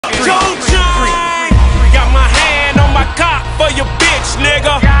bitch,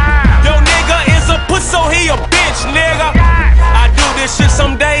 nigga. Yo nigga is a puss, so he a bitch, nigga. I do this shit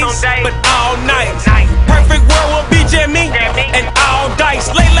some days, but all night.